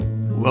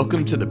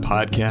Welcome to the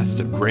podcast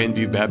of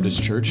Grandview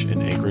Baptist Church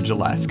in Anchorage,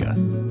 Alaska.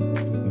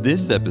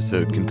 This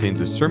episode contains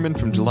a sermon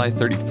from July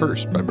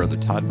 31st by Brother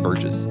Todd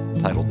Burgess,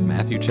 titled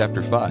Matthew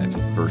chapter 5,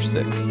 verse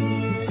 6.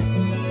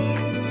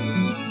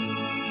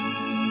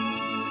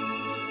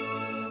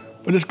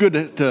 But it's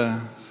good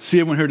to see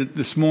everyone here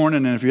this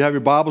morning, and if you have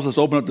your Bibles, let's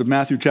open up to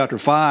Matthew chapter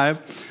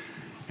 5,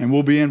 and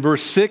we'll be in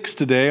verse 6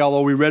 today,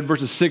 although we read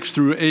verses 6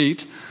 through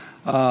 8.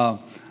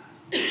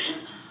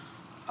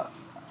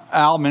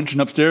 Al mentioned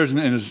upstairs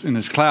in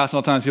his class,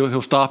 sometimes he'll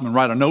stop and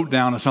write a note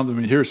down or something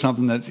when he hears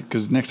something, that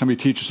because next time he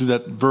teaches through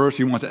that verse,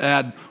 he wants to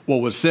add what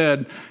was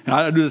said. And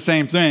I do the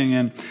same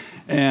thing.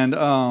 And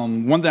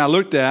one thing I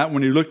looked at,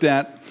 when you looked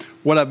at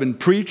what I've been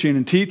preaching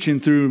and teaching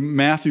through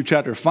Matthew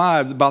chapter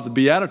 5 about the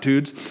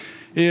Beatitudes,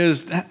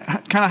 is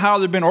kind of how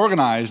they've been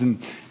organized. And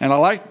I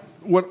like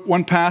what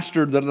one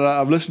pastor that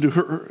I've listened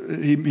to,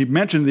 he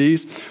mentioned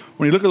these.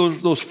 When you look at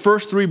those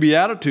first three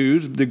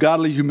Beatitudes, the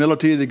godly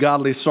humility, the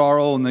godly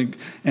sorrow, and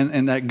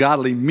that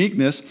godly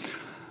meekness,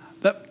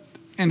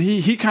 and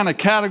he kind of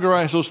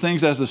categorized those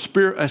things as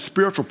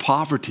spiritual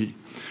poverty.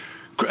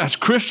 As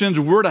Christians,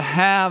 we're to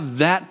have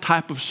that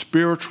type of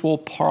spiritual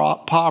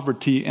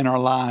poverty in our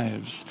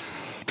lives,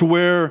 to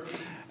where,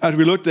 as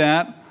we looked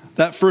at,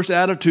 that first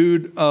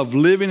attitude of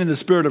living in the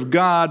Spirit of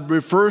God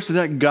refers to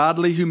that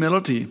godly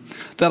humility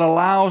that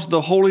allows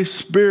the Holy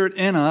Spirit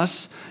in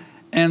us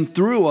and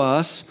through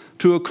us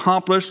to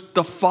accomplish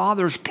the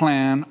Father's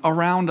plan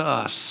around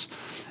us.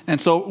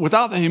 And so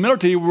without the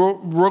humility,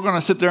 we're going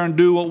to sit there and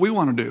do what we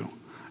want to do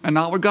and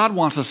not what God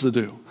wants us to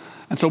do.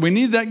 And so we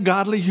need that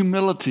godly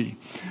humility.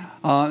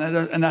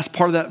 And that's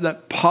part of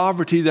that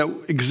poverty that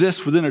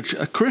exists within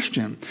a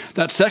Christian.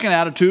 That second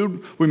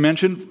attitude we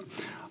mentioned,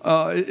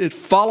 it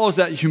follows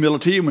that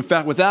humility. And in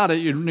fact, without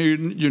it,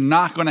 you're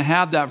not going to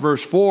have that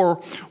verse 4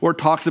 where it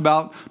talks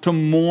about to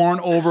mourn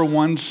over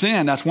one's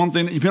sin. That's one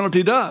thing that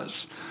humility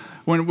does.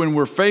 When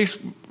we're face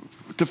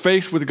to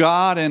face with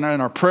God and in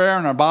our prayer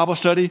and our Bible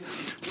study,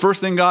 first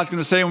thing God's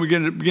going to say when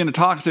we begin to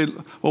talk, say,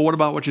 well, what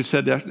about what you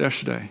said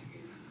yesterday?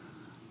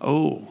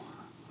 We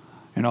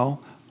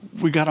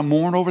got to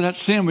mourn over that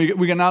sin. We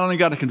not only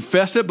got to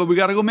confess it, but we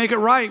got to go make it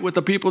right with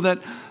the people that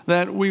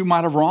we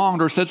might have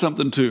wronged or said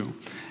something to.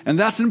 And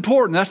that's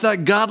important. That's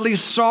that godly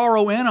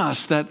sorrow in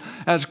us that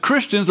as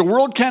Christians, the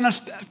world can't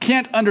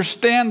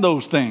understand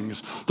those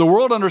things. The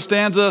world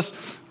understands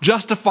us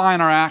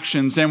justifying our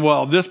actions, saying,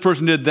 well, this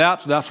person did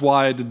that, so that's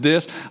why I did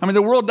this. I mean,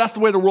 that's the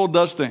way the world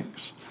does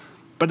things.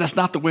 But that's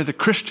not the way the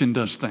Christian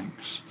does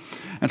things.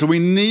 And so we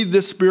need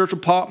this spiritual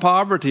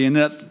poverty. And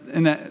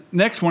that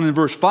next one in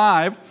verse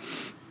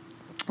 5,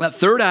 that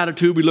third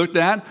attitude we looked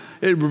at,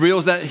 it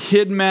reveals that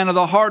hidden man of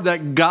the heart,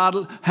 that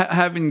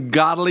having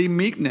godly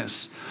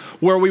meekness,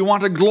 where we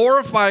want to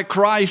glorify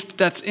Christ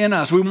that's in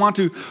us. We want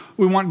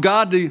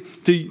God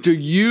to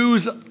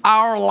use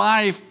our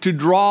life to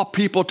draw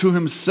people to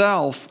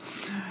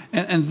himself.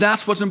 And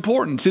that's what's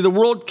important. See, the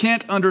world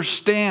can't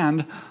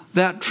understand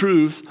that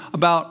truth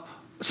about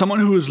someone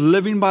who is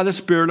living by the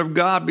Spirit of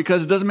God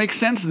because it doesn't make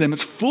sense to them.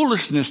 It's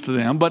foolishness to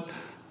them. But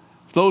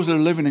those that are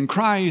living in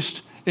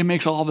Christ, it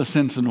makes all the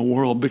sense in the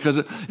world because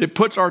it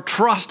puts our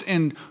trust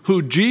in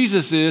who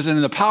Jesus is and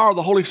in the power of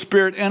the Holy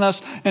Spirit in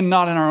us and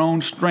not in our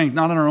own strength,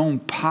 not in our own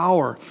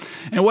power.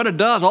 And what it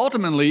does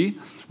ultimately,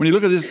 when you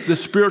look at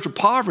this spiritual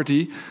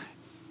poverty,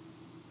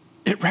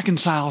 it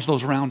reconciles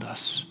those around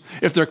us.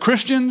 If they're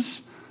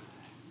Christians,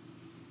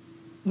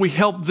 we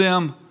help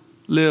them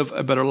live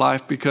a better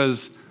life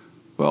because,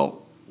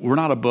 well, we're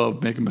not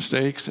above making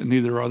mistakes and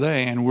neither are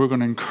they. And we're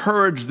going to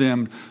encourage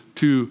them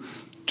to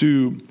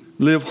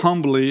live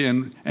humbly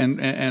and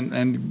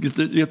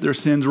get their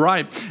sins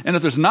right. And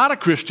if there's not a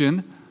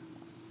Christian,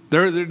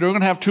 they're going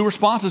to have two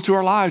responses to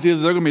our lives.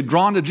 Either they're going to be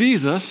drawn to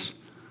Jesus,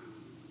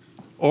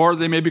 or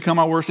they may become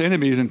our worst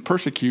enemies and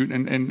persecute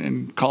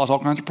and cause all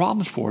kinds of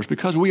problems for us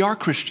because we are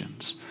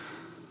Christians.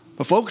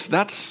 But folks,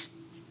 that's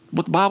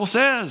what the Bible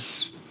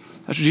says.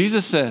 That's what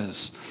Jesus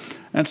says.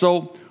 And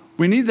so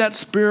we need that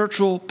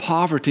spiritual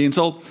poverty. And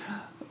so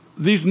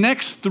these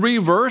next three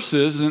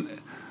verses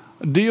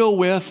deal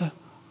with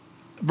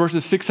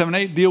verses 6, 7,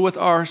 8 deal with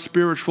our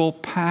spiritual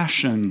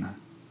passion.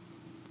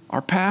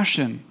 Our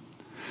passion.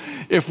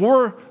 If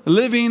we're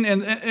living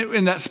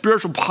in that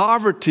spiritual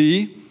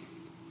poverty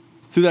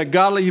through that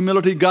godly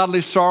humility,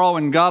 godly sorrow,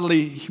 and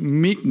godly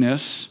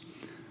meekness,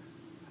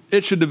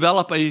 it should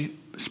develop a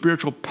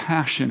spiritual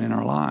passion in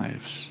our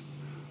lives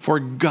for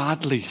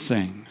godly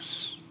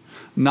things,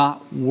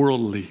 not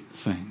worldly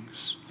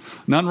things.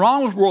 Nothing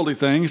wrong with worldly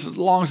things as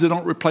long as they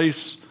don't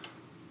replace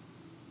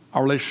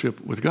our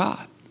relationship with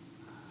God.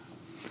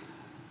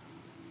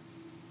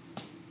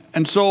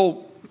 And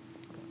so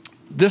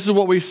this is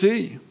what we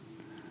see.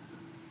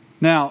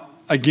 Now,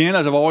 again,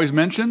 as I've always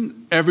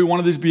mentioned, every one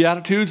of these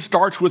Beatitudes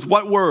starts with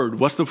what word?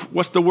 What's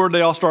the word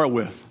they all start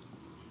with?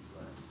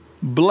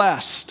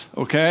 Blessed.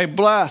 Okay,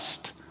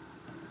 blessed.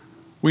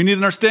 We need to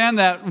understand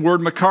that word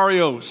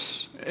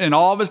makarios and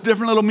all of its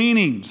different little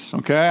meanings.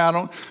 Okay, I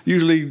don't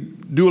usually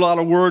do a lot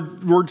of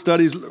word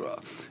studies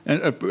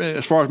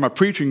as far as my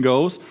preaching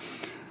goes.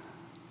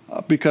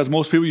 because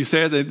most people, you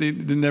say it, they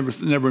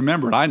never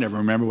remember it. I never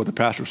remember what the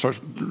pastor starts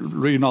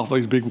reading off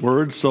these big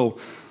words, so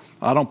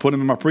I don't put them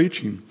in my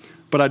preaching.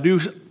 But I do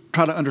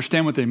try to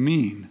understand what they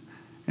mean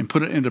and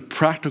put it into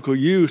practical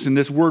use. And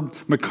this word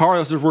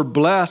Makarios, this word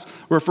blessed,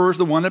 refers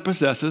to the one that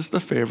possesses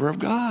the favor of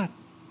God.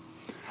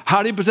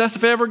 How do you possess the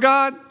favor of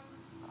God?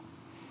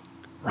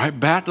 Right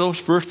back to those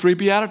first three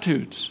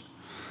Beatitudes.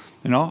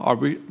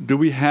 Do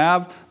we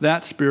have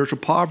that spiritual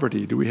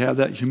poverty? Do we have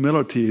that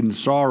humility and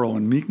sorrow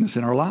and meekness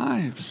in our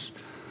lives?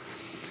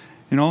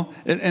 And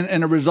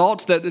the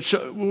results that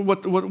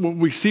what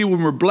we see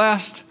when we're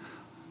blessed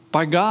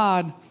by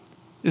God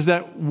is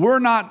that we're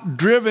not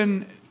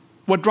driven.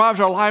 What drives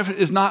our life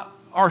is not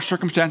our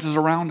circumstances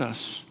around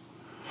us.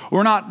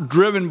 We're not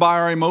driven by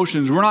our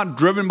emotions. We're not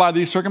driven by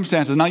these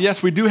circumstances. Now,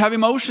 yes, we do have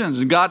emotions,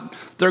 and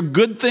they're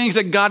good things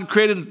that God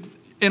created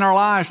in our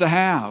lives to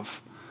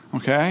have.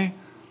 Okay?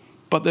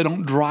 But they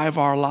don't drive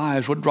our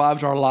lives. What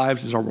drives our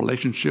lives is our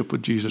relationship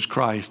with Jesus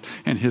Christ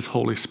and His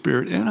Holy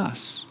Spirit in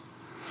us.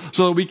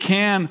 So that we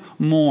can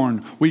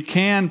mourn, we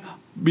can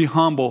be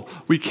humble,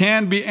 we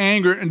can be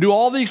angry, and do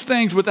all these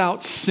things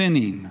without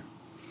sinning.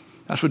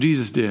 That's what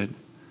Jesus did.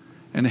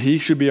 And He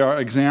should be our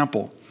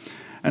example.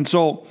 And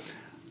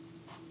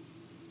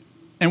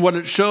what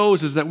it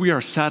shows is that we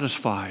are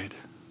satisfied.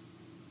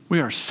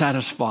 We are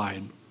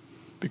satisfied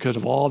because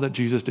of all that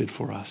Jesus did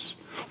for us.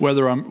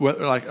 Whether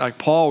like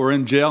Paul, we're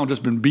in jail and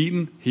just been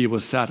beaten, he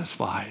was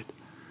satisfied.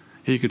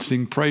 He could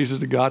sing praises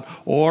to God,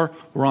 or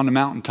we're on the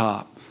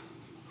mountaintop.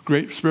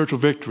 Great spiritual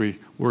victory,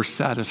 we're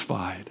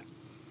satisfied.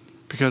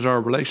 Because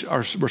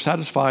we're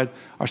satisfied,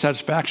 our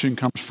satisfaction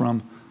comes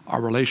from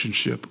our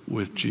relationship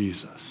with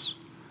Jesus.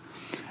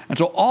 And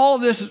so all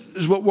of this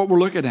is what we're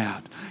looking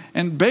at.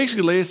 And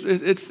basically,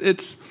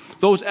 it's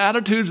those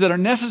attitudes that are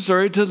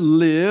necessary to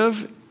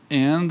live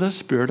in the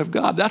Spirit of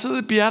God. That's what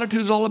the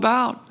Beatitude is all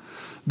about.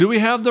 Do we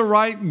have the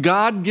right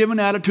God-given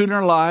attitude in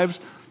our lives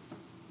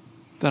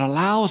that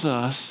allows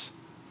us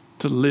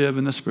to live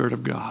in the Spirit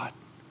of God?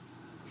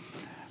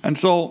 And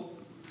so,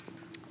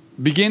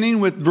 beginning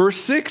with verse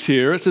 6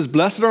 here, it says,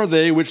 "Blessed are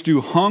they which do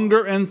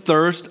hunger and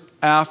thirst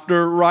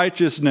after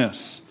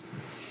righteousness."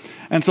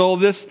 And so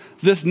this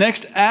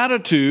next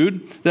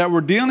attitude that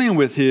we're dealing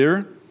with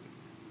here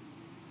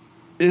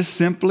is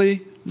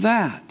simply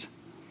that.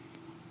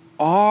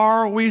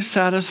 Are we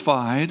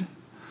satisfied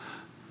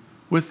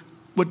with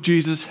what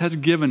Jesus has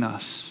given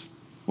us,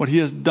 what He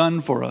has done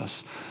for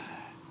us?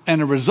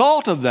 And a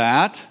result of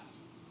that,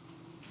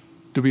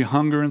 do we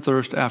hunger and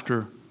thirst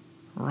after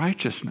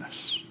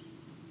righteousness?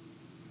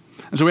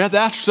 And so we have to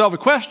ask ourselves a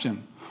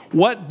question.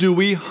 What do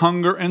we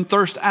hunger and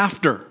thirst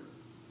after?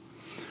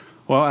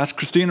 Well, as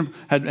Christina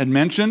had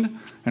mentioned,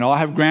 I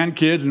have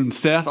grandkids, and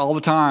Seth all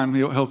the time,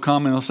 he'll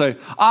come and he'll say,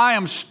 "I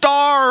am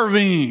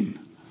starving."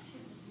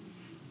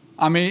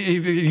 I mean,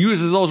 he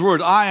uses those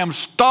words, "I am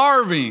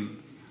starving."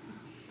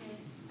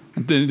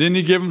 And then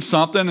you give him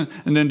something,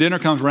 and then dinner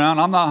comes around,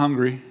 "I'm not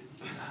hungry."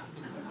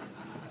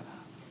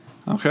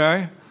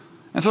 Okay?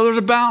 And so there's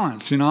a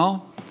balance,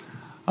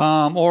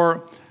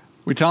 Or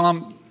we tell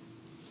them,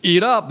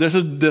 "Eat up. This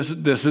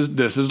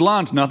is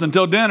lunch. Nothing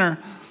till dinner."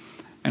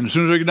 And as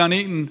soon as we get done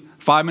eating,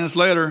 5 minutes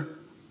later,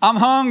 "I'm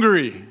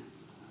hungry."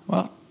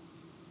 Well,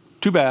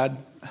 too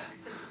bad.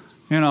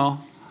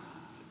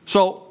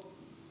 So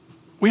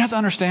we have to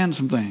understand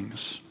some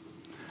things.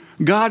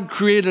 God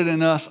created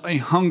in us a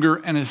hunger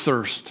and a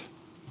thirst.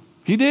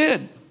 He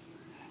did.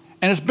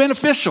 And it's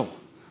beneficial.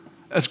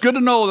 It's good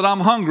to know that I'm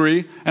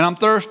hungry and I'm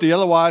thirsty.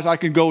 Otherwise, I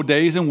could go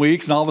days and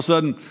weeks, and all of a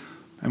sudden,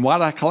 and why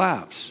did I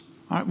collapse?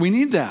 All right, we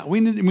need that. We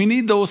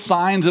need those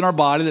signs in our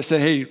body that say,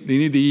 "Hey, you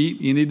need to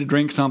eat, you need to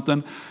drink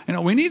something."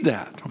 We need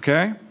that,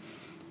 okay?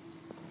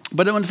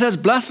 But when it says,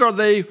 "Blessed are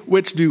they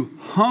which do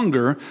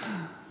hunger,"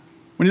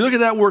 when you look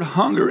at that word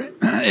hunger,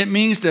 it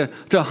means to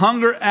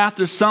hunger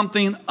after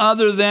something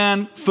other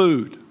than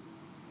food.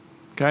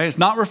 Okay? It's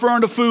not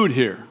referring to food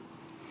here.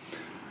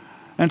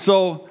 And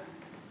so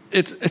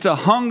it's a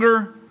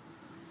hunger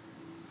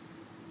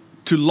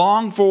to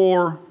long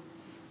for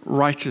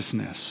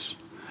righteousness.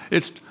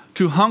 It's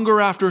to hunger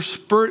after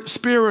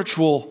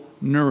spiritual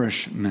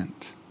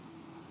nourishment.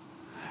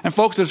 And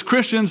folks, as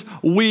Christians,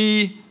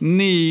 we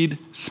need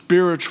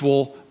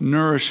spiritual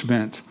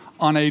nourishment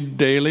on a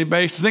daily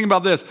basis. Think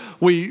about this.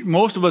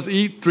 Most of us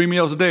eat 3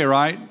 meals a day,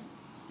 right?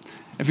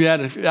 If you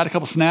add a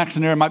couple snacks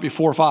in there, it might be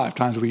 4 or 5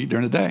 times we eat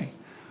during the day.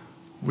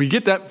 We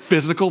get that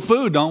physical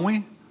food, don't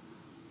we?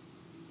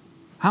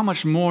 How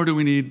much more do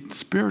we need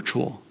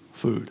spiritual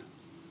food?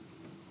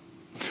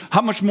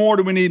 How much more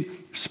do we need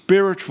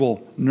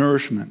spiritual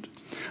nourishment?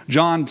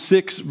 John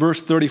 6,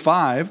 verse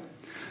 35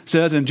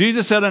 says, "And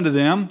Jesus said unto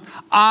them,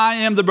 I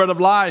am the bread of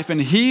life,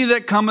 and he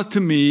that cometh to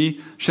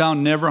me shall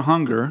never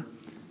hunger,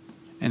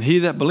 and he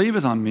that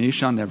believeth on me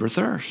shall never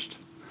thirst."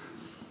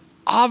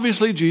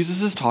 Obviously,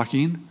 Jesus is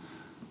talking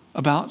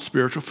about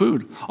spiritual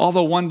food.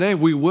 Although one day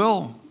we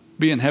will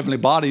be in heavenly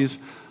bodies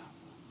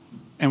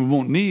and we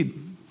won't need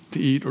to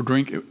eat or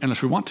drink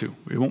unless we want to.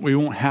 We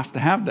won't have to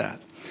have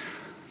that.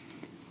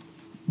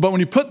 But when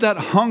you put that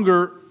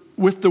hunger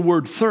with the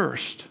word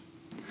thirst,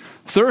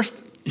 Thirst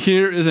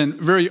here is a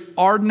very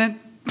ardent,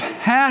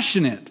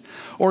 passionate,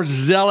 or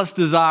zealous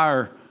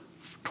desire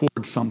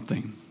towards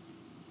something.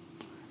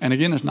 And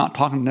again, it's not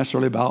talking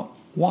necessarily about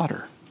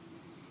water.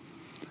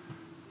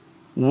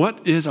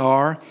 What is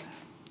our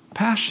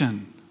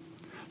passion?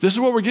 This is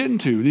what we're getting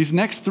to. These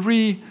next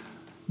three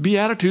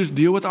Beatitudes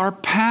deal with our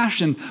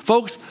passion.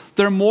 Folks,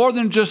 they're more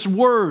than just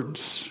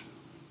words.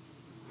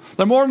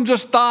 They're more than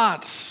just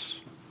thoughts.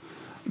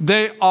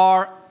 They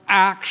are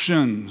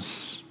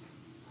actions.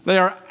 They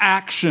are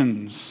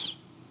actions.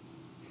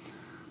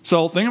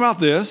 So think about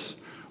this.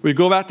 We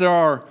go back to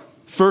our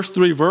first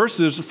three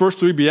verses, the first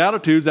three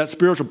Beatitudes, that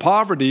spiritual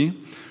poverty.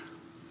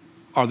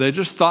 Are they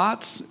just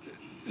thoughts?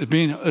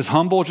 Being as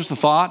humble, just a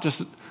thought?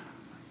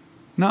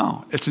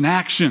 No, it's an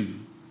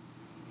action.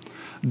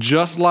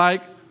 Just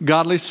like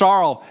godly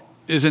sorrow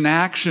is an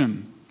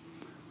action.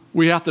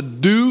 We have to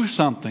do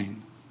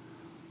something.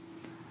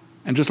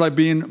 And just like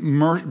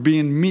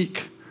being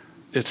meek,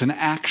 it's an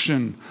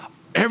action.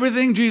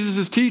 Everything Jesus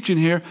is teaching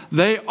here,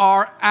 they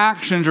are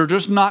actions, or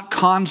just not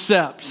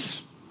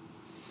concepts.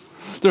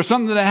 There's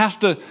something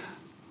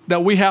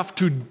that we have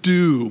to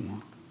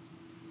do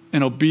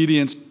in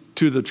obedience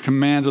to the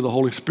commands of the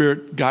Holy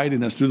Spirit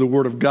guiding us, through the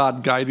Word of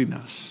God guiding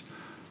us.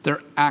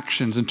 They're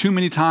actions. And too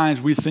many times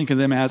we think of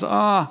them as,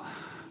 I'm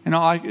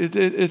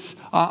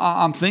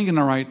thinking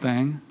the right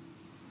thing.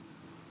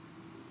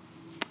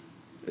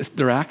 It's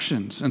their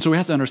actions. And so we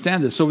have to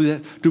understand this. So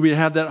do we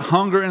have that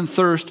hunger and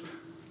thirst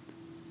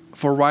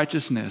for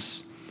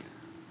righteousness?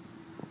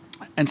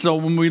 And so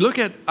when we look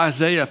at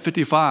Isaiah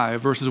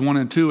 55, verses 1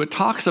 and 2, it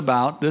talks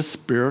about this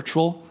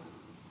spiritual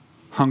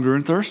hunger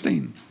and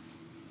thirsting.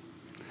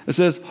 It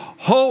says,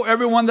 Ho,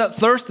 everyone that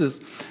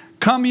thirsteth,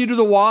 come ye to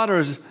the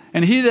waters,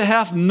 and he that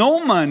hath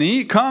no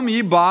money, come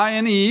ye buy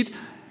and eat.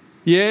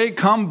 Yea,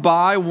 come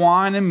buy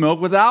wine and milk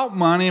without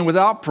money and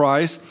without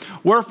price.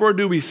 Wherefore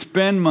do we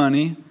spend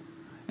money,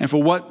 and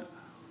for what?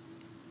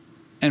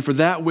 And for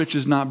that which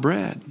is not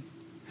bread,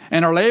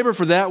 and our labor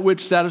for that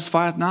which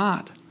satisfieth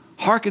not.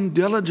 Hearken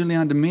diligently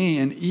unto me,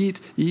 and eat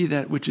ye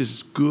that which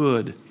is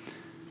good,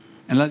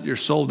 and let your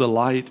soul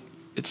delight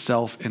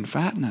itself in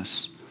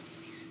fatness.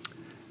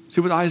 See,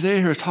 what Isaiah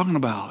here is talking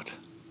about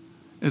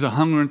is a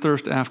hunger and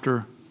thirst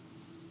after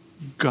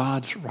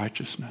God's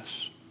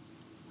righteousness,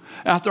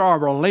 after our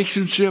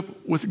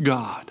relationship with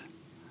God,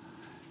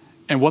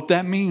 and what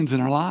that means in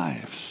our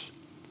lives.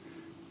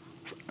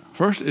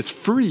 First, it's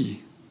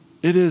free.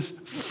 It is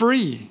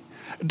free.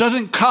 It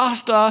doesn't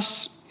cost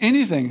us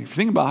anything, if you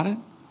think about it.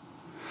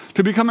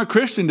 To become a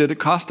Christian, did it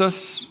cost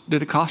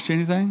you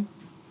anything?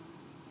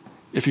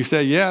 If you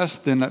say yes,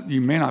 then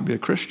you may not be a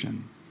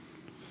Christian,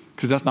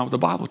 because that's not what the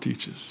Bible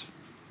teaches.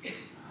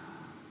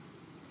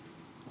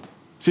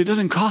 See, it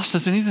doesn't cost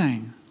us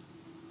anything,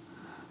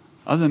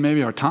 other than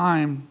maybe our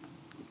time,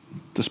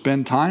 to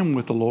spend time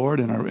with the Lord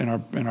in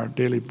our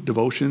daily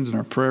devotions and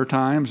our prayer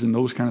times and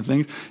those kind of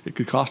things. It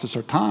could cost us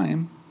our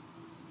time,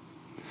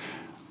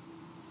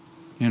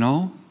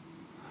 And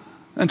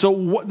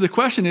so the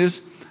question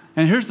is,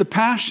 and here's the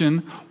passion,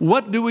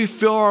 what do we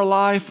fill our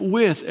life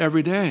with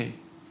every day?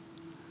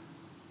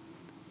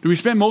 Do we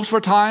spend most of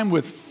our time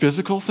with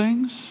physical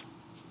things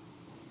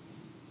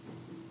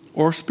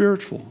or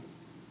spiritual?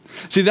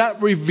 See, that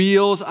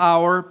reveals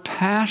our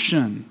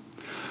passion.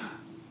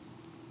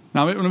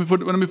 Now, let me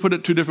put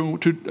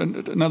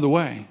it another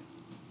way.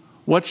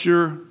 What's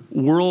your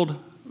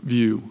world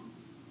view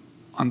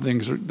on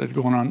things that are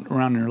going on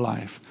around in your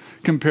life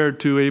compared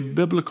to a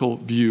biblical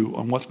view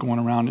on what's going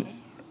around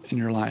in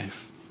your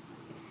life?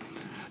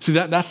 See,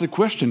 that's the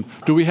question.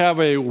 Do we have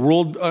a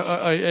worldly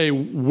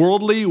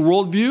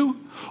worldview,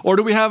 or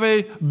do we have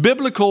a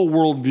biblical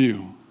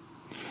worldview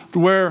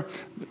where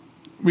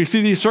we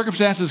see these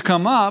circumstances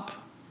come up,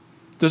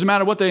 doesn't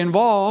matter what they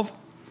involve,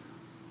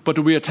 but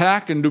do we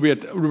attack and do we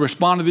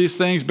respond to these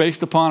things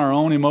based upon our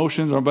own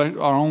emotions, our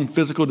own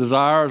physical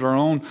desires,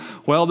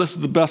 this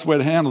is the best way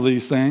to handle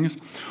these things?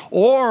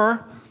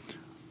 Or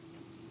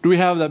do we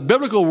have that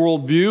biblical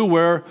worldview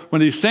where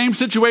when these same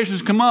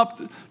situations come up,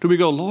 do we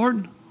go,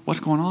 Lord, what's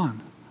going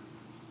on?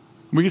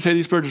 We can say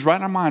these prayers right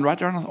in our mind, right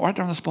there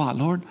on the spot.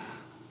 Lord,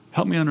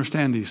 help me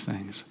understand these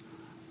things.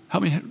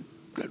 Help me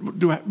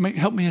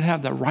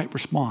have that right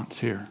response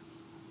here.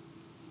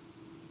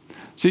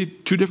 See,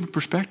 two different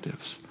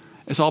perspectives.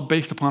 It's all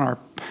based upon our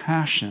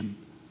passion.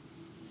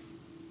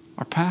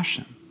 Our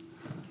passion.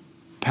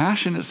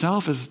 Passion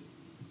itself is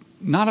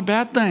not a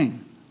bad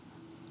thing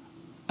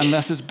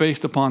unless it's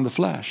based upon the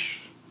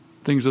flesh,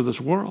 things of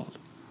this world.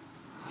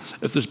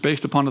 If it's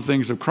based upon the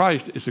things of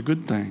Christ, it's a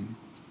good thing.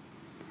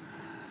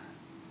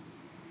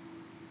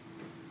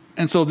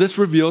 And so this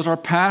reveals our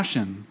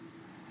passion.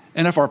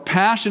 And if our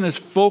passion is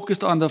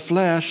focused on the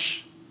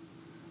flesh,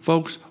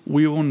 folks,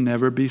 we will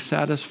never be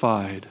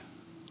satisfied.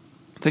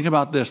 Think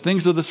about this.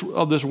 Things of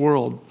this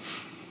world,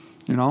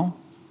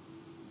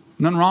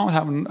 Nothing wrong with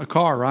having a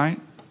car, right?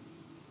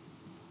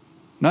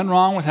 Nothing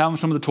wrong with having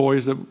some of the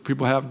toys that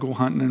people have, go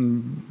hunting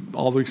and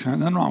all these kinds.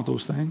 Nothing wrong with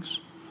those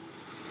things.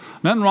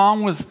 Nothing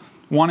wrong with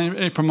wanting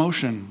a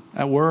promotion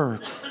at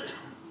work.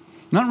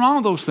 Nothing wrong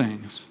with those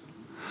things,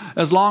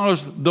 as long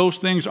as those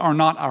things are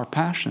not our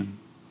passion.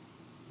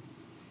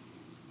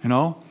 You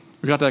know,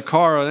 we got that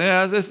car.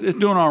 Yeah, it's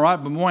doing all right,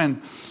 but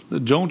when the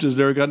Joneses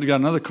there got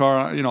another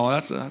car, you know,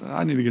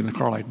 I need to get in a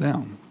car like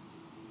them.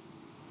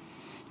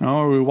 You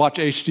know, we watch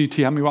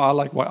HGTV. I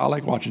like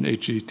watching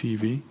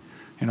HGTV.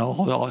 You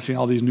know, seeing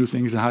all these new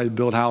things and how you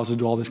build houses,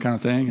 do all this kind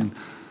of thing.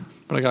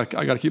 But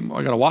I got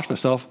to watch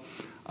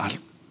myself.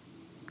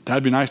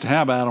 That'd be nice to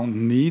have, but I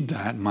don't need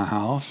that in my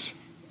house.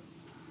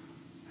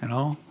 You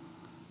know,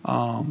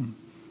 our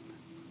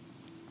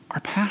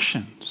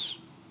passions.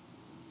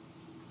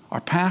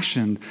 Our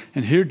passion.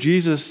 And here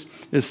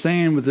Jesus is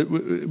saying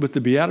with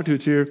the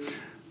Beatitudes here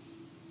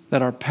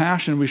that our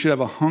passion, we should have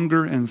a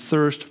hunger and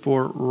thirst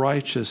for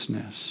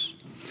righteousness.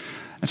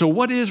 And so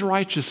what is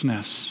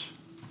righteousness?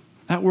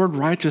 That word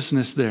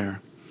righteousness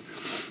there.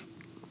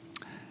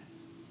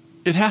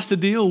 It has to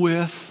deal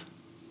with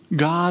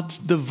God's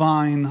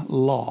divine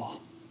law.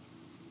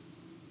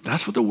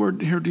 That's what the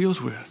word here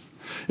deals with.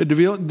 It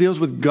deals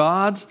with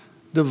God's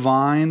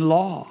divine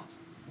law,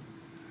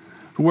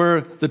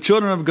 where the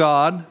children of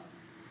God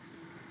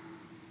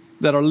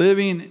that are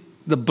living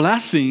the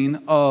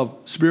blessing of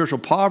spiritual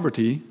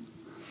poverty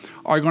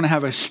are going to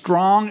have a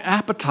strong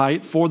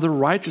appetite for the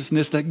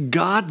righteousness that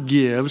God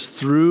gives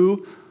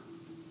through,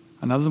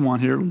 another one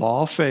here,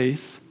 law of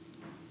faith,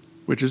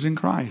 which is in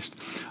Christ.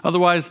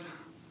 Otherwise,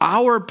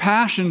 our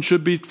passion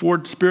should be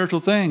toward spiritual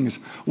things.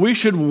 We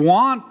should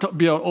want to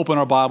be able to open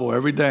our Bible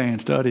every day and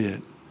study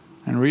it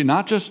and read.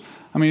 Not just,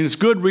 it's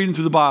good reading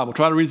through the Bible.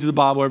 Try to read through the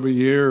Bible every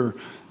year.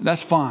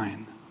 That's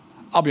fine.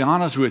 I'll be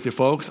honest with you,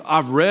 folks.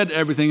 I've read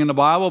everything in the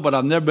Bible, but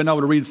I've never been able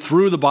to read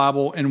through the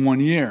Bible in 1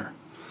 year.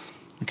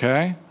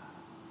 Okay?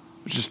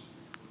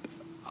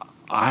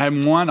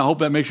 I'm one. I hope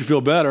that makes you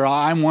feel better.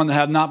 I'm one that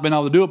have not been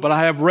able to do it, but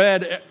I have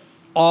read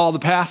all the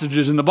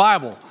passages in the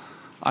Bible.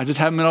 I just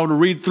haven't been able to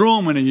read through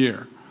them in a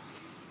year.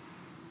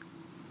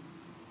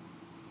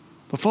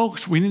 But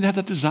folks, we need to have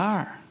that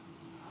desire.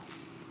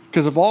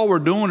 Because if all we're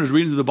doing is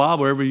reading the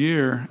Bible every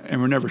year and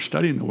we're never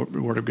studying the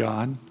Word of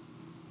God,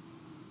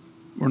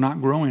 we're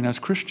not growing as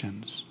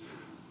Christians.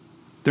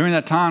 During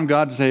that time,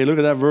 God would say, hey, look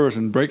at that verse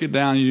and break it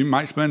down. You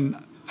might spend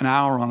an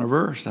hour on a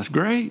verse. That's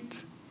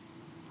great.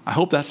 I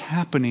hope that's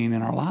happening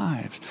in our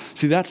lives.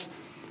 See, that's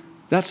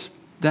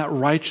that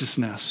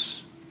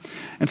righteousness.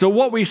 And so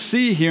what we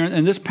see here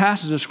in this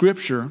passage of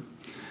Scripture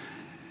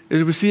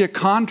is we see a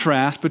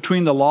contrast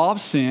between the law of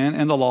sin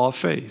and the law of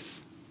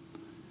faith.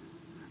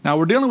 Now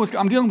I'm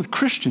dealing with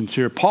Christians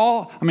here.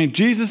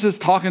 Jesus is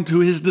talking to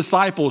his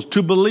disciples,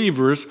 to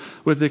believers,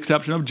 with the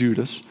exception of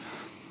Judas.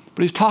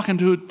 But he's talking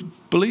to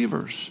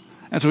believers.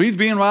 And so he's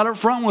being right up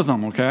front with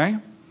them, okay?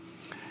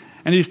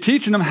 And he's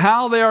teaching them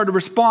how they are to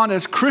respond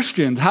as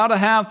Christians, how to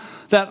have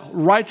that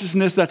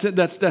righteousness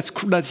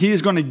that he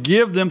is going to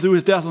give them through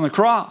his death on the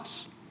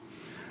cross.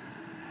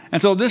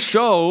 And so this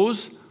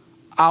shows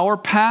our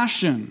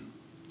passion.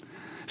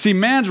 See,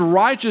 man's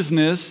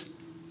righteousness,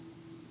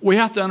 we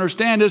have to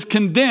understand, is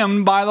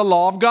condemned by the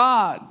law of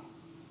God.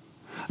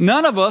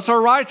 None of us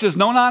are righteous.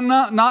 No,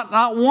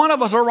 not one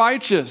of us are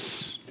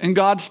righteous in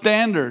God's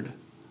standard.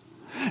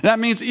 That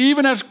means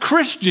even as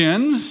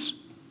Christians,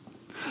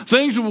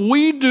 things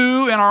we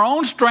do in our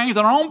own strength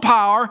and our own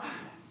power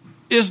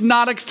is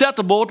not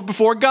acceptable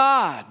before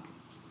God.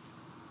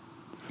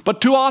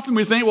 But too often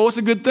we think, well, it's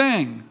a good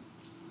thing.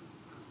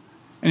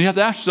 And you have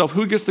to ask yourself,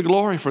 who gets the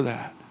glory for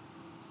that?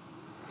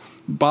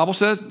 The Bible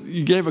says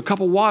you gave a cup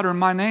of water in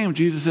my name.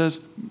 Jesus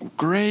says,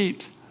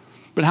 great.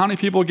 But how many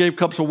people gave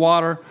cups of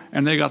water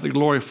and they got the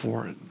glory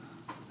for it?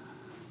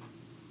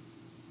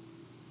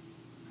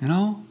 You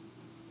know?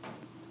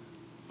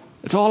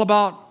 It's all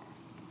about,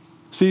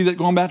 see, that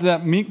going back to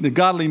that the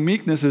godly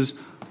meekness is,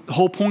 the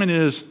whole point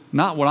is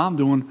not what I'm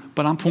doing,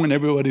 but I'm pointing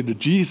everybody to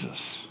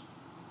Jesus.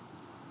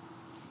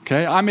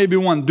 Okay? I may be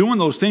one doing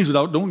those things,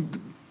 but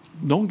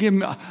don't give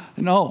me,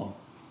 no.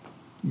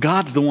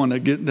 God's the one that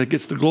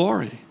gets the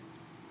glory.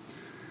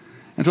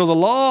 And so the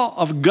law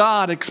of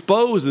God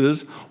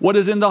exposes what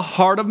is in the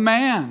heart of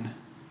man.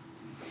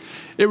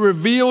 It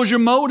reveals your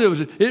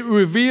motives. It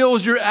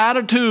reveals your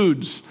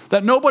attitudes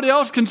that nobody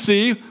else can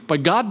see,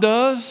 but God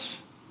does.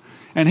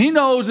 And he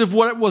knows if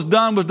what was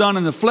done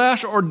in the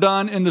flesh or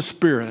done in the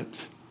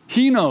spirit.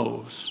 He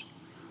knows.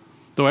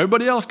 Though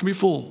everybody else can be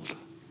fooled.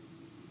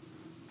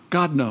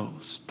 God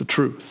knows the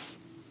truth.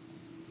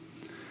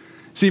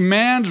 See,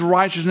 man's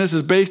righteousness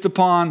is based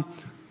upon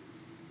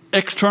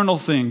external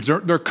things,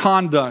 their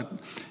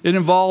conduct. It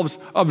involves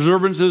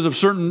observances of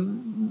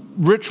certain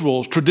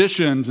rituals,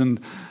 traditions, and,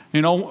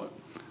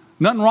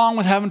 nothing wrong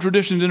with having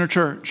traditions in a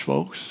church,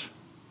 folks,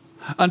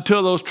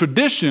 until those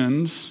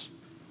traditions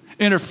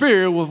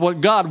interfere with what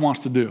God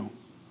wants to do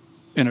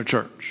in a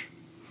church.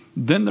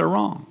 Then they're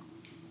wrong.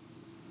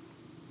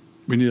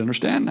 We need to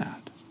understand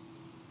that.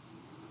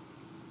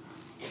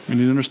 We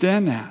need to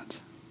understand that.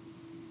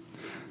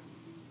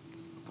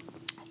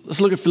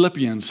 Let's look at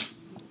Philippians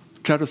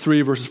chapter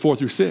 3, verses 4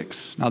 through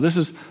 6. Now this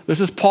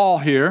is Paul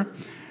here,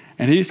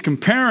 and he's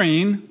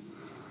comparing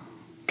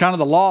kind of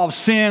the law of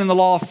sin and the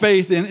law of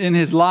faith in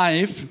his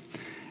life.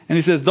 And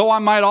he says, though I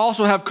might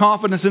also have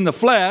confidence in the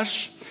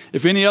flesh,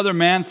 if any other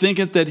man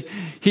thinketh that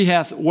he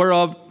hath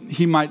whereof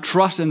he might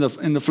trust in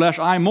the flesh,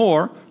 I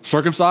more,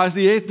 circumcised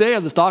the 8th day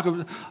of the stock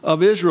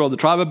of Israel, the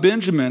tribe of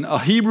Benjamin, a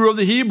Hebrew of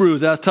the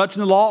Hebrews, as touching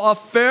the law, a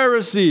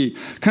Pharisee,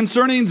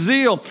 concerning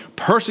zeal,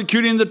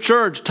 persecuting the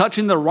church,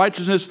 touching the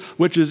righteousness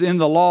which is in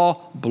the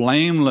law,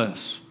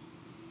 blameless.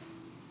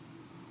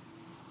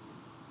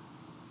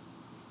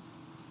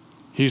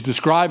 He's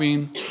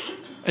describing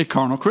a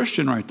carnal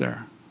Christian right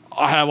there.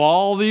 I have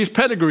all these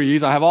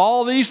pedigrees, I have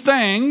all these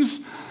things,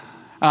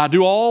 I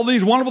do all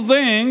these wonderful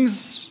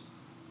things.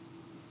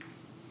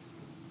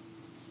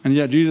 And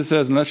yet Jesus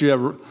says, unless you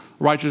have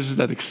righteousness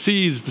that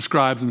exceeds the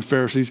scribes and the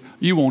Pharisees,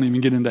 you won't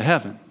even get into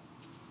heaven.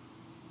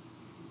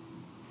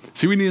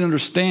 See, we need to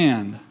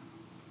understand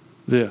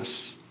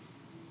this.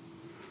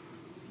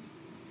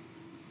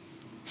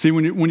 See,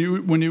 when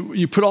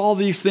you put all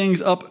these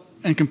things up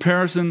in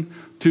comparison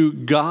to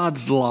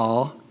God's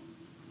law,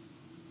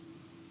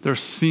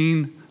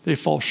 they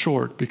fall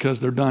short because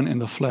they're done in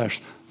the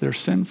flesh. They're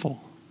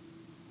sinful.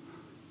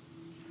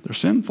 They're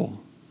sinful,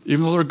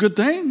 even though they're good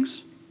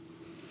things.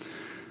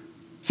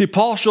 See,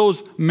 Paul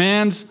shows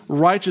man's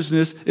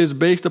righteousness is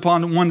based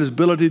upon one's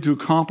ability to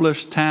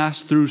accomplish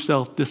tasks through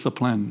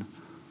self-discipline.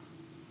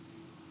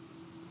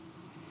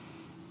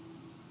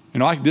 You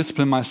know, I can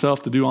discipline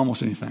myself to do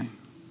almost anything.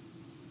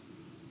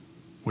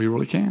 We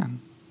really can.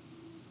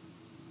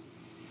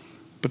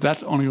 But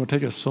that's only going to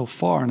take us so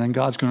far, and then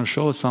God's going to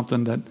show us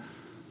something that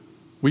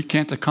we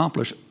can't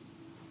accomplish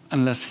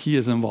unless He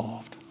is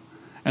involved.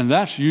 And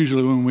that's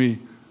usually when we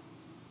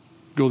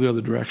go the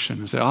other direction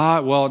and say,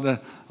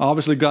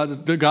 obviously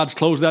God's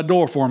closed that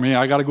door for me.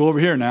 I got to go over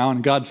here now.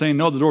 And God's saying,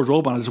 no, the door's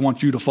open. I just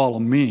want you to follow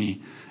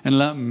me and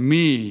let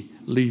me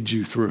lead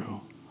you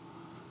through.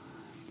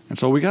 And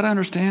so we got to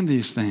understand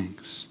these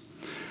things.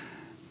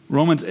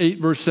 Romans 8,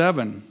 verse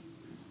 7,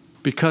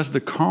 because the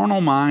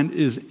carnal mind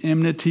is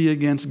enmity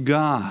against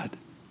God,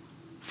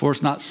 for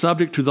it's not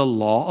subject to the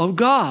law of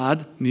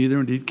God,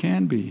 neither indeed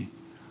can be.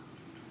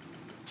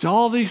 See,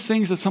 all these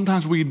things that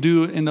sometimes we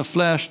do in the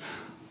flesh,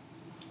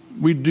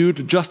 we do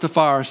to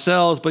justify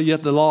ourselves, but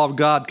yet the law of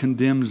God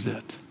condemns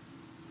it.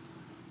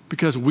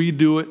 Because we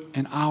do it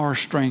in our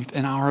strength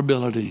and our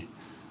ability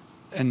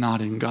and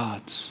not in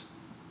God's.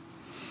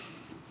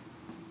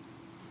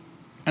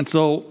 And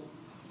so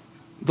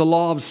the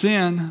law of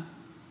sin,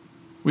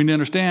 we need to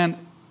understand,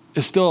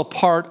 is still a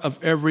part of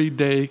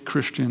everyday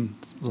Christian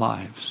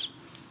lives.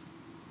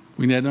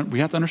 We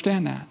have to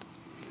understand that.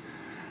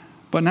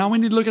 But now we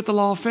need to look at the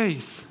law of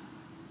faith.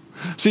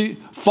 See,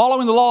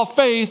 following the law of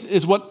faith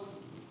is what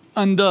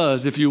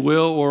undoes, if you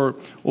will,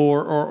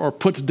 or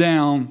puts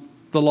down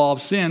the law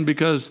of sin,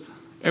 because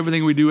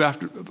everything we do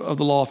after of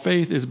the law of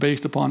faith is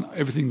based upon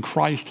everything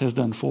Christ has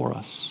done for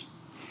us.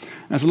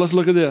 And so let's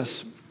look at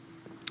this.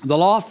 The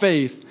law of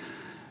faith,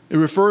 it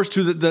refers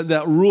to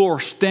that rule or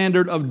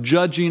standard of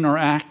judging or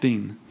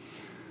acting.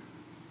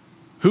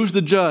 Who's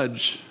the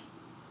judge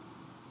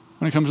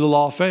when it comes to the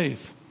law of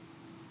faith?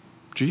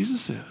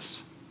 Jesus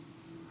is.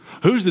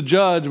 Who's the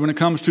judge when it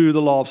comes to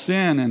the law of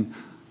sin? And,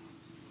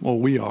 well,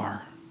 we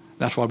are.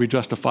 That's why we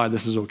justify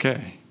this is okay.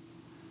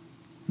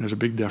 And there's a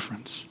big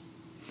difference.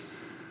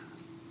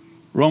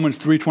 Romans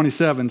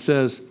 3:27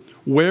 says,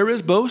 where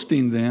is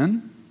boasting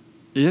then?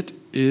 It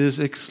is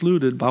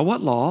excluded. By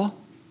what law?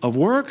 Of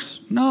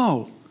works?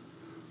 No.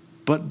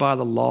 But by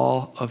the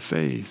law of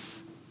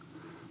faith.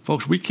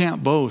 Folks, we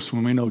can't boast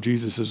when we know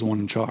Jesus is the one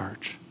in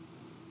charge.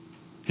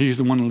 He's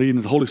the one leading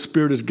us. The Holy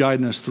Spirit is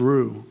guiding us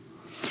through.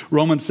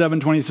 Romans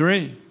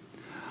 7:23.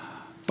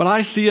 But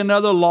I see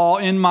another law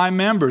in my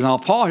members. Now,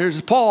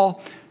 here's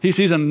Paul. He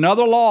sees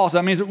another law. So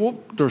that means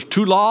there's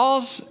two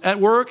laws at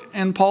work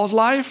in Paul's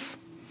life.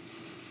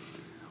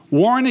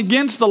 Warring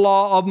against the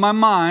law of my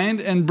mind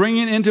and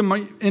bringing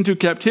into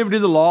captivity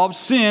the law of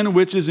sin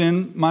which is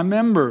in my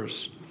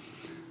members.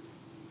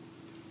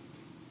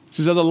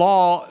 See, so the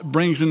law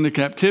brings into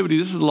captivity.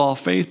 This is the law of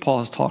faith Paul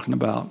is talking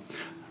about.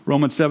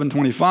 Romans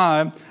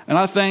 7:25, and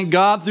I thank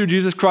God through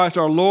Jesus Christ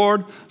our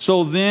Lord.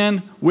 So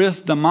then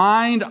with the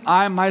mind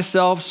I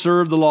myself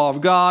serve the law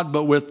of God,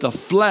 but with the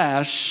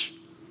flesh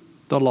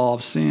the law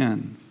of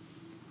sin.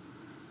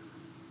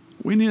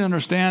 We need to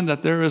understand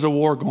that there is a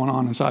war going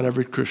on inside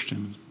every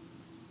Christian.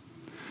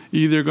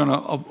 You're either going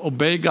to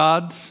obey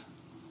God's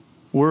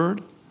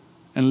word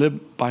and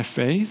live by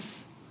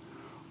faith,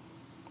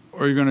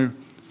 or you're going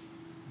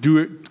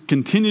to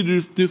continue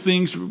to do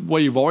things the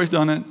way you've always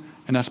done it,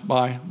 and that's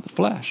by the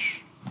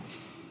flesh.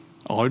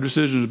 All your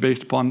decisions are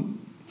based upon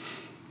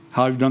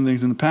how you've done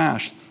things in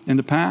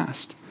the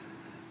past.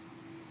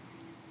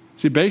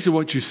 See, basically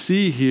what you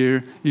see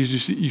here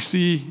is you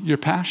see your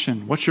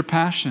passion. What's your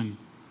passion?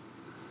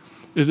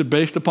 Is it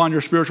based upon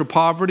your spiritual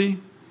poverty,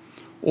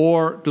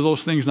 or do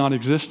those things not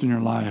exist in your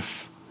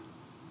life?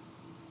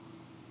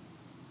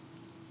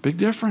 Big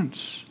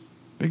difference.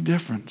 Big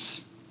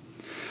difference.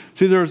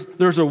 See,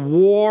 there's a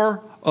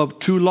war of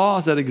two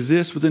laws that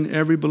exist within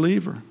every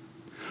believer.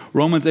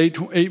 Romans 8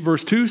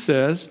 verse 2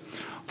 says,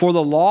 For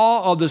the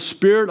law of the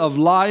Spirit of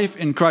life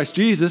in Christ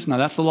Jesus, now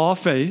that's the law of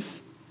faith,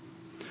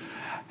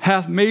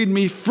 hath made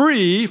me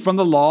free from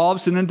the law of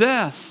sin and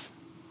death.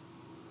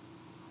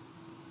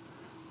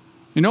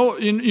 You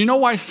know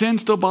why sin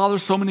still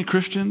bothers so many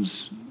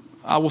Christians?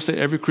 I will say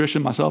every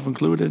Christian, myself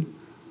included.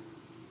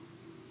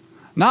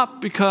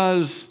 Not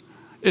because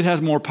it has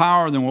more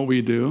power than what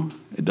we do.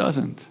 It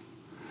doesn't.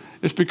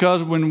 It's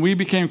because when we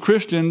became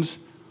Christians,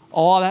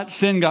 all that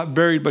sin got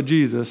buried by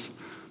Jesus.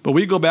 But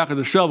we go back with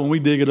the shovel and we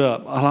dig it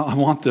up. I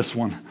want this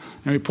one.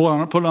 And we put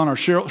it on our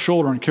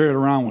shoulder and carry it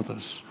around with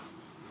us.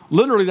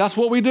 Literally, that's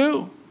what we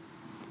do.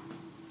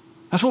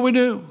 That's what we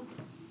do.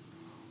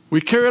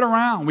 We carry it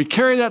around. We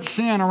carry that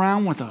sin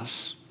around with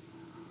us.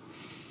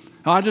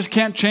 I just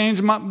can't change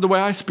the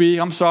way I speak.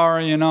 I'm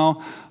sorry,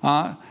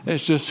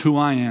 it's just who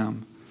I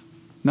am.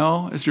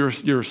 No, you're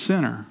a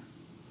sinner.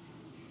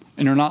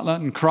 And you're not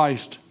letting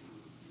Christ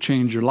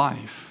change your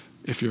life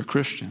if you're a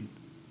Christian.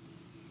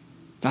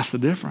 That's the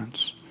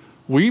difference.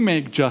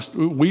 We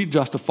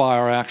justify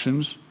our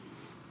actions.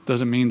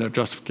 Doesn't mean that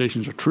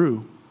justifications are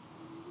true.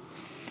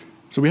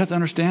 So we have to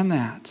understand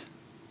that.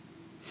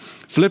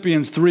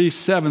 Philippians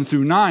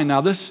 3:7-9. Now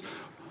this,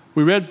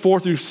 we read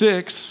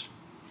 4-6,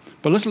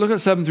 but let's look at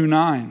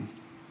 7-9.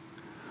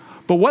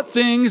 But what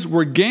things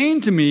were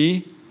gained to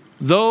me,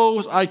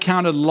 those I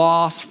counted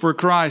loss for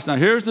Christ. Now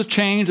here's the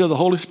change of the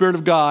Holy Spirit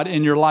of God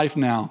in your life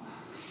now.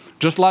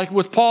 Just like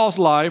with Paul's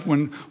life,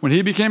 when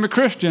he became a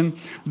Christian,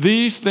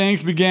 these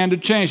things began to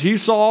change. He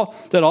saw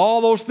that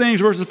all those things,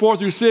 verses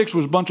 4-6,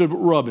 was a bunch of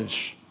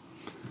rubbish.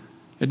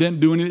 It didn't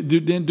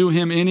do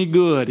him any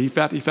good. In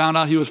fact, he found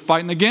out he was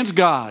fighting against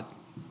God.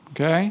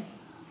 Okay?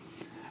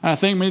 And I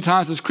think many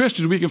times as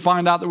Christians, we can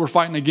find out that we're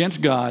fighting against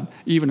God,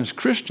 even as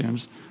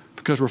Christians,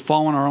 because we're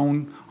following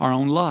our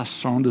own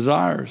lusts, our own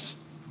desires.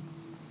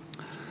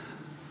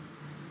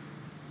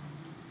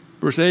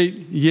 Verse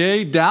 8,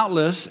 yea,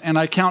 doubtless, and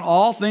I count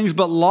all things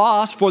but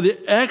loss for the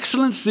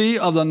excellency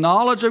of the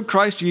knowledge of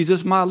Christ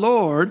Jesus my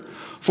Lord,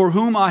 for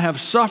whom I have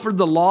suffered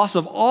the loss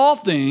of all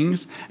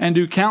things, and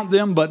do count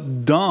them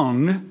but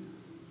dung,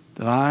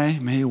 that I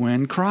may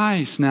win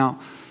Christ.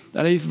 Now,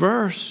 that 8th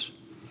verse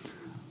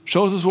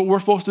shows us what we're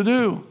supposed to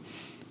do.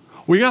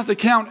 We have to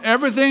count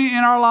everything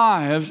in our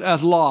lives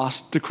as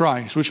lost to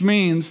Christ, which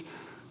means,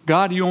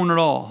 God, you own it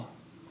all.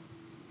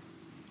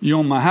 You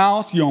own my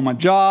house, you own my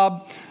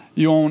job,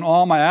 you own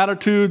all my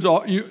attitudes.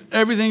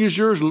 Everything is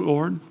yours,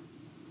 Lord.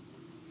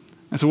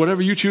 And so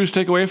whatever you choose to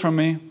take away from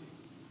me,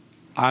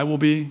 I will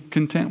be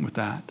content with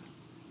that.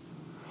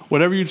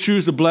 Whatever you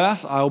choose to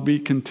bless, I will be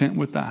content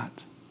with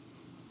that.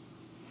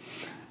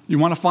 You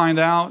want to find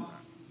out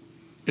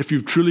if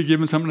you've truly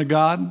given something to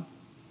God?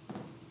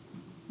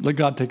 Let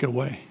God take it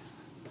away.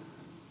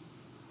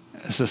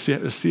 Let's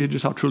see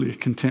just how truly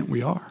content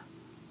we are.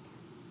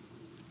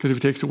 Because if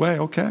He takes it away,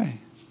 okay.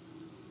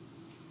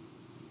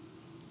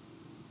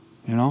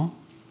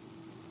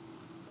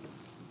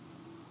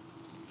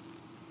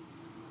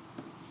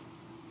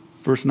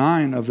 Verse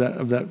 9 of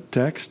that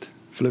text,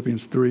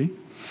 Philippians 3.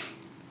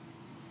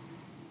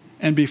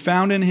 And be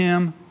found in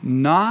Him,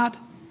 not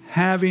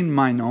having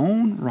mine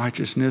own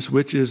righteousness,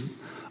 which is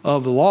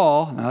of the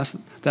law. Now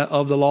that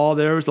of the law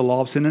there is the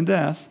law of sin and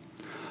death.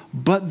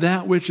 But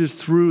that which is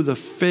through the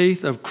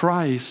faith of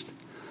Christ,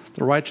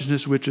 the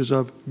righteousness which is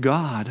of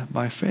God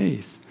by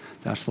faith.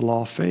 That's the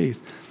law of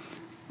faith.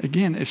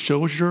 Again, it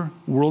shows your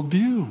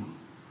worldview.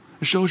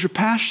 It shows your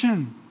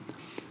passion.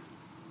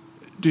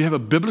 Do you have a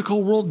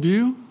biblical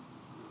worldview?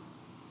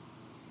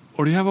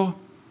 Or do you have a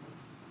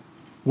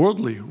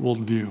worldly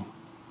worldview?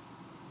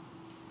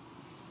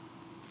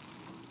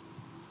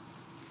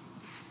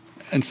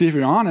 And see, if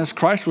you're honest,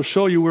 Christ will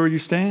show you where you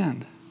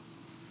stand.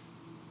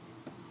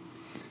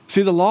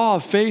 See, the law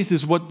of faith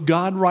is what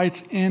God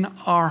writes in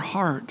our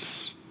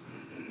hearts.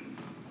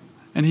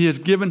 And He has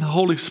given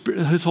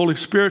His Holy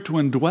Spirit to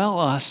indwell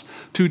us,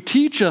 to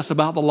teach us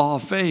about the law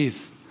of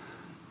faith,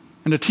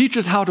 and to teach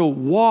us how to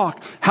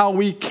walk, how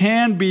we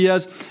can be,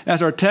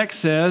 as our text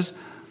says,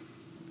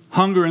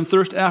 hunger and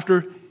thirst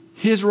after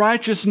His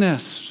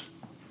righteousness.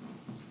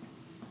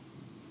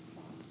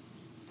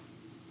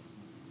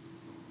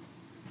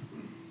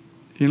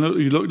 You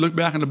look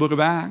back in the book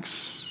of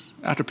Acts.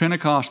 After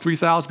Pentecost,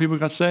 3,000 people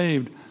got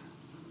saved.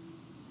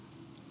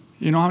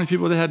 You know how many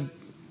people they had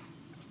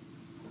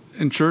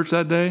in church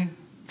that day?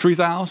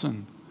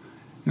 3,000.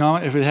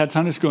 If it had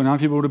Sunday school, how many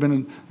people would have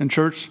been in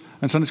church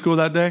and Sunday school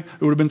that day?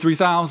 It would have been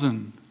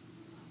 3,000.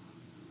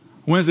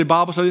 Wednesday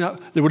Bible study,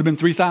 there would have been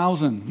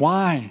 3,000.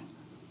 Why?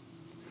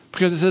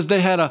 Because it says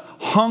they had a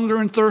hunger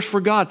and thirst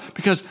for God,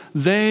 because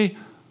they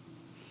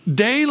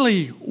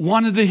daily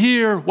wanted to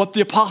hear what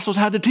the apostles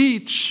had to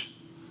teach.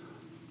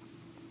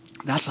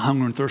 That's a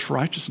hunger and thirst for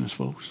righteousness,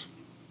 folks.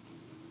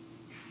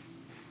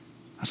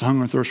 That's a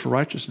hunger and thirst for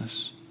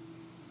righteousness.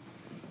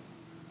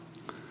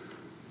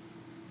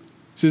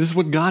 See, this is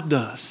what God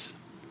does.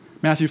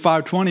 Matthew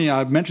 5:20,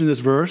 I've mentioned this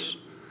verse.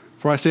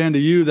 For I say unto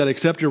you that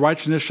except your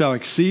righteousness shall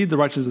exceed the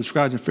righteousness of the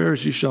scribes and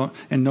Pharisees, you shall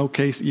in no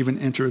case even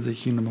enter the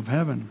kingdom of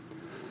heaven.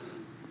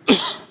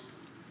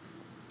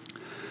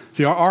 See,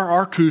 See,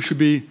 our truth should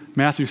be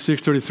Matthew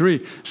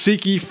 6:33.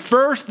 Seek ye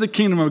first the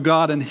kingdom of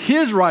God and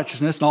his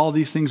righteousness, and all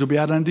these things will be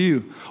added unto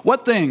you.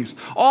 What things?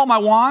 All my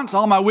wants,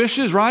 all my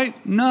wishes, right?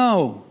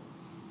 No.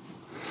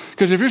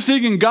 Because if you're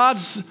seeking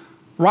God's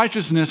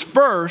righteousness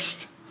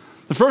first,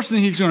 the first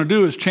thing he's going to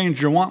do is change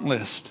your want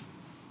list.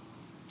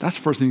 That's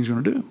the first thing he's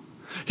going to do.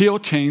 He'll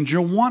change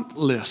your want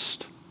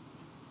list.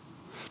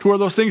 To where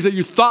those things that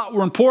you thought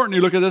were important,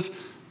 you look at this,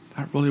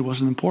 that really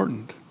wasn't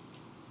important.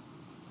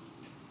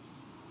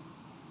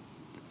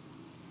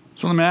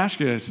 So let me ask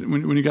you,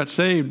 when you got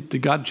saved,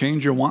 did God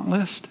change your want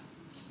list?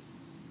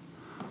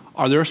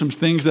 Are there some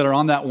things that are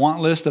on that want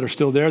list that are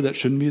still there that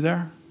shouldn't be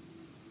there?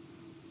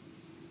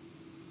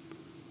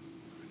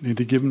 You need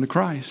to give them to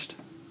Christ.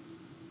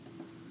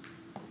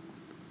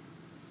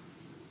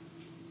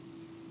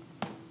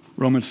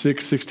 Romans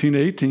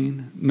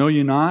 6:16-18. Know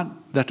ye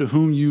not that to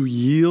whom you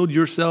yield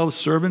yourselves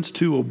servants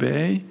to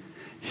obey,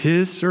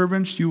 his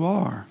servants you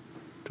are,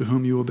 to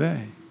whom you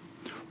obey.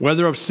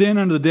 Whether of sin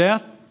unto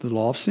death, the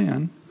law of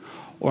sin,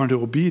 or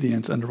unto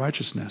obedience unto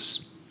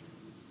righteousness,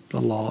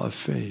 the law of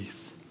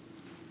faith.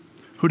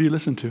 Who do you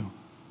listen to?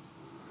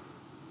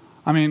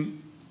 I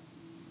mean,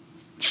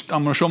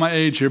 I'm going to show my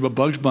age here, but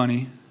Bugs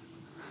Bunny,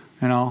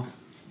 you know,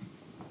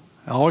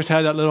 I always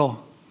had that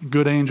little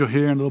good angel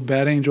here and a little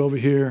bad angel over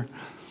here.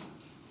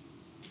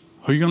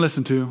 Who are you going to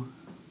listen to?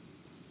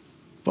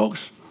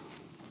 Folks,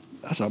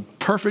 that's a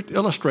perfect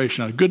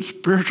illustration, a good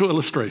spiritual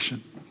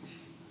illustration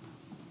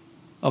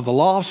of the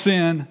law of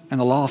sin and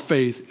the law of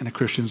faith in a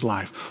Christian's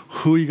life.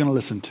 Who are you going to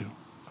listen to?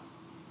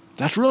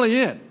 That's really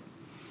it.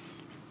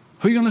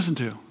 Who are you going to listen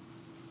to?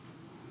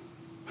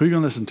 Who are you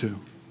going to listen to?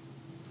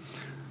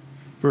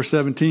 Verse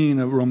 17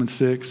 of Romans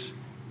 6.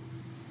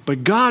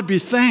 But God be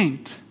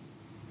thanked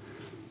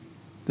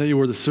that you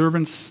were the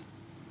servants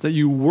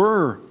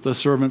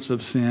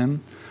of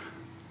sin,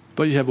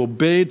 but you have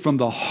obeyed from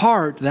the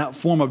heart that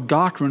form of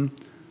doctrine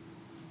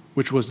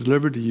which was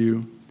delivered to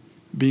you.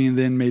 Being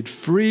then made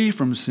free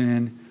from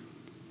sin,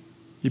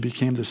 you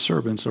became the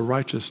servants of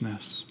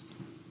righteousness.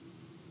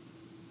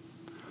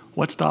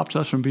 What stops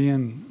us from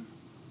being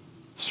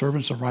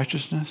servants of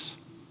righteousness?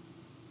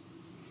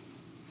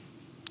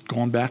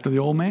 Going back to the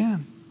old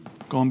man.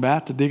 Going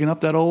back to digging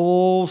up that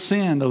old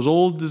sin, those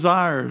old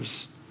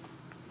desires.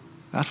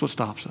 That's what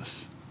stops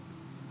us.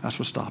 That's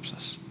what stops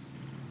us.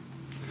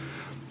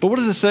 But what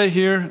does it say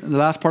here in the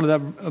last part of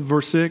that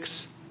verse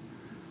 6?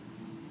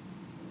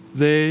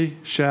 They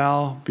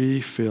shall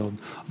be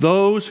filled.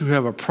 Those who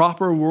have a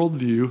proper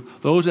worldview,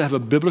 those that have a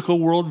biblical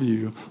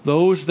worldview,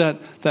 those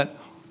that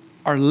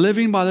are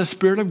living by the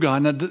Spirit of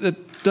God. Now,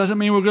 it doesn't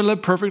mean we're going to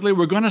live perfectly.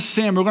 We're going to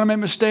sin. We're going to make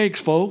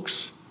mistakes,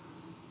 folks.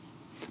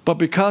 But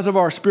because of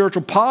our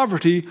spiritual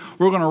poverty,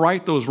 we're going to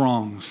right those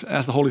wrongs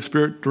as the Holy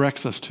Spirit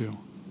directs us to.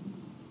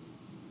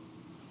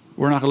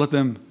 We're not going to let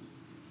them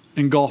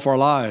engulf our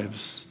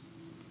lives.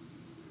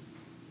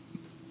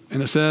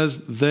 And it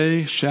says,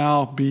 they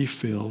shall be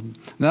filled. And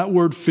that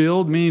word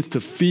filled means to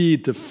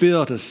feed, to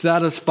fill, to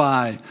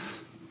satisfy,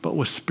 but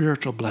with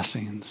spiritual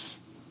blessings.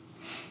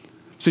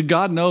 See,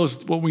 God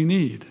knows what we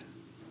need.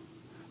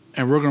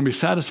 And we're going to be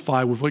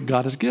satisfied with what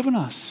God has given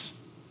us.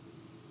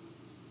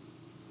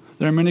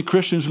 There are many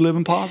Christians who live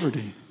in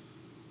poverty.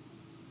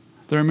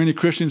 There are many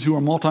Christians who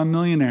are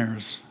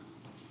multimillionaires.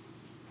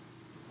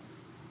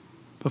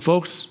 But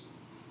folks,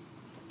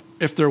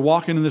 if they're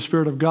walking in the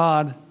Spirit of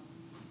God,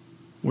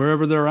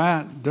 wherever they're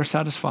at, they're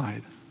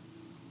satisfied.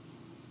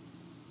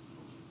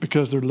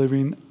 Because they're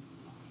living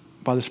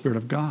by the Spirit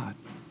of God.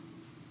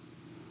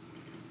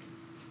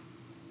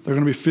 They're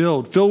going to be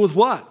filled. Filled with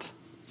what?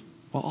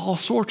 Well, all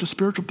sorts of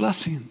spiritual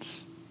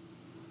blessings.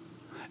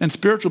 And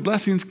spiritual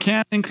blessings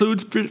can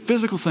include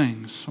physical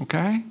things,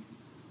 okay?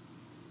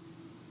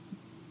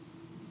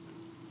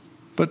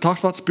 But it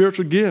talks about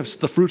spiritual gifts,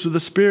 the fruits of the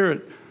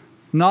Spirit,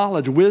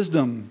 knowledge,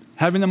 wisdom,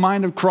 having the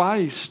mind of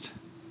Christ.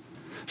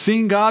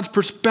 Seeing God's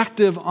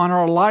perspective on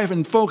our life.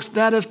 And folks,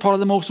 that is part of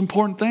the most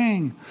important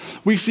thing.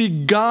 We see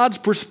God's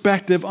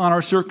perspective on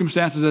our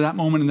circumstances at that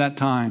moment in that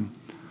time.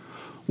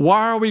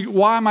 Why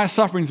am I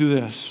suffering through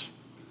this?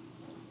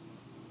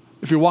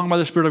 If you're walking by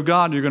the Spirit of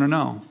God, you're going to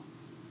know.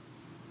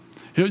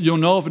 You'll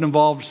know if it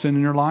involves sin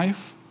in your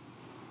life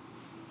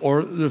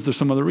or if there's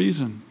some other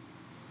reason.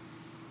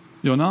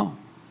 You'll know.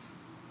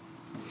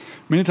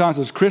 Many times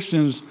as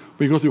Christians,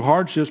 we go through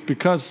hardships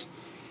because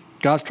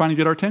God's trying to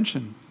get our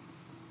attention.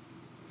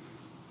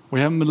 We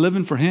haven't been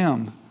living for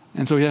Him,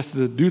 and so He has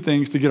to do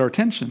things to get our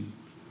attention.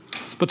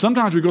 But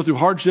sometimes we go through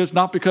hardships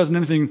not because of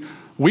anything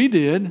we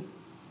did,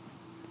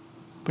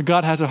 but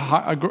God has a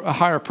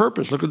higher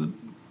purpose. Look at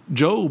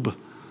Job,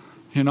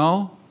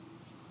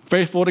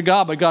 faithful to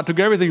God, but God took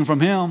everything from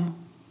him.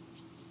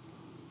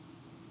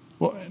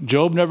 Well, I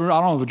don't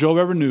know if Job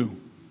ever knew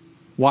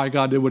why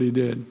God did what he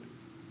did,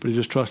 but he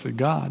just trusted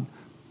God.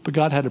 But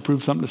God had to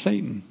prove something to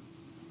Satan.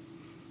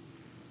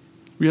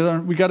 We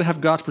got to have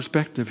God's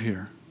perspective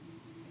here.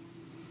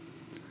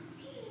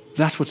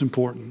 That's what's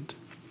important.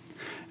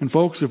 And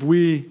folks, if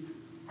we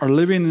are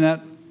living in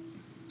that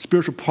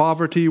spiritual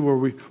poverty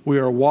where we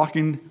are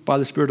walking by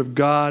the Spirit of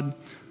God,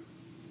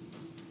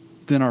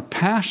 then our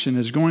passion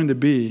is going to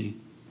be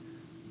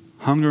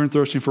hunger and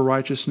thirsting for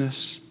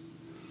righteousness.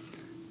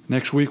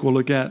 Next week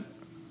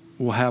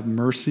we'll have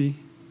mercy.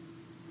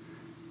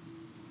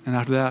 And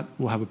after that,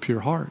 we'll have a pure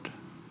heart.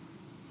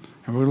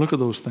 And we're going to look at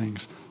those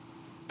things.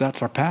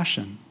 That's our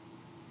passion.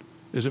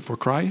 Is it for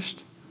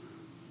Christ?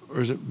 Or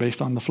is it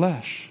based on the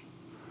flesh?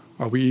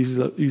 Are we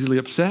easily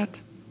upset?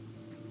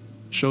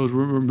 Shows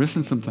we're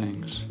missing some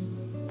things.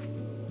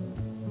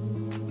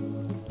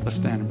 Let's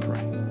stand and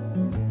pray.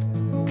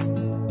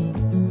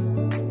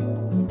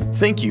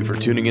 Thank you for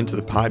tuning into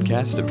the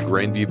podcast of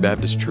Grandview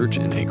Baptist Church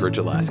in Anchorage,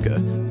 Alaska.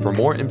 For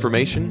more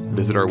information,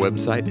 visit our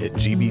website at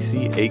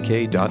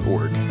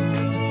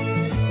gbcak.org.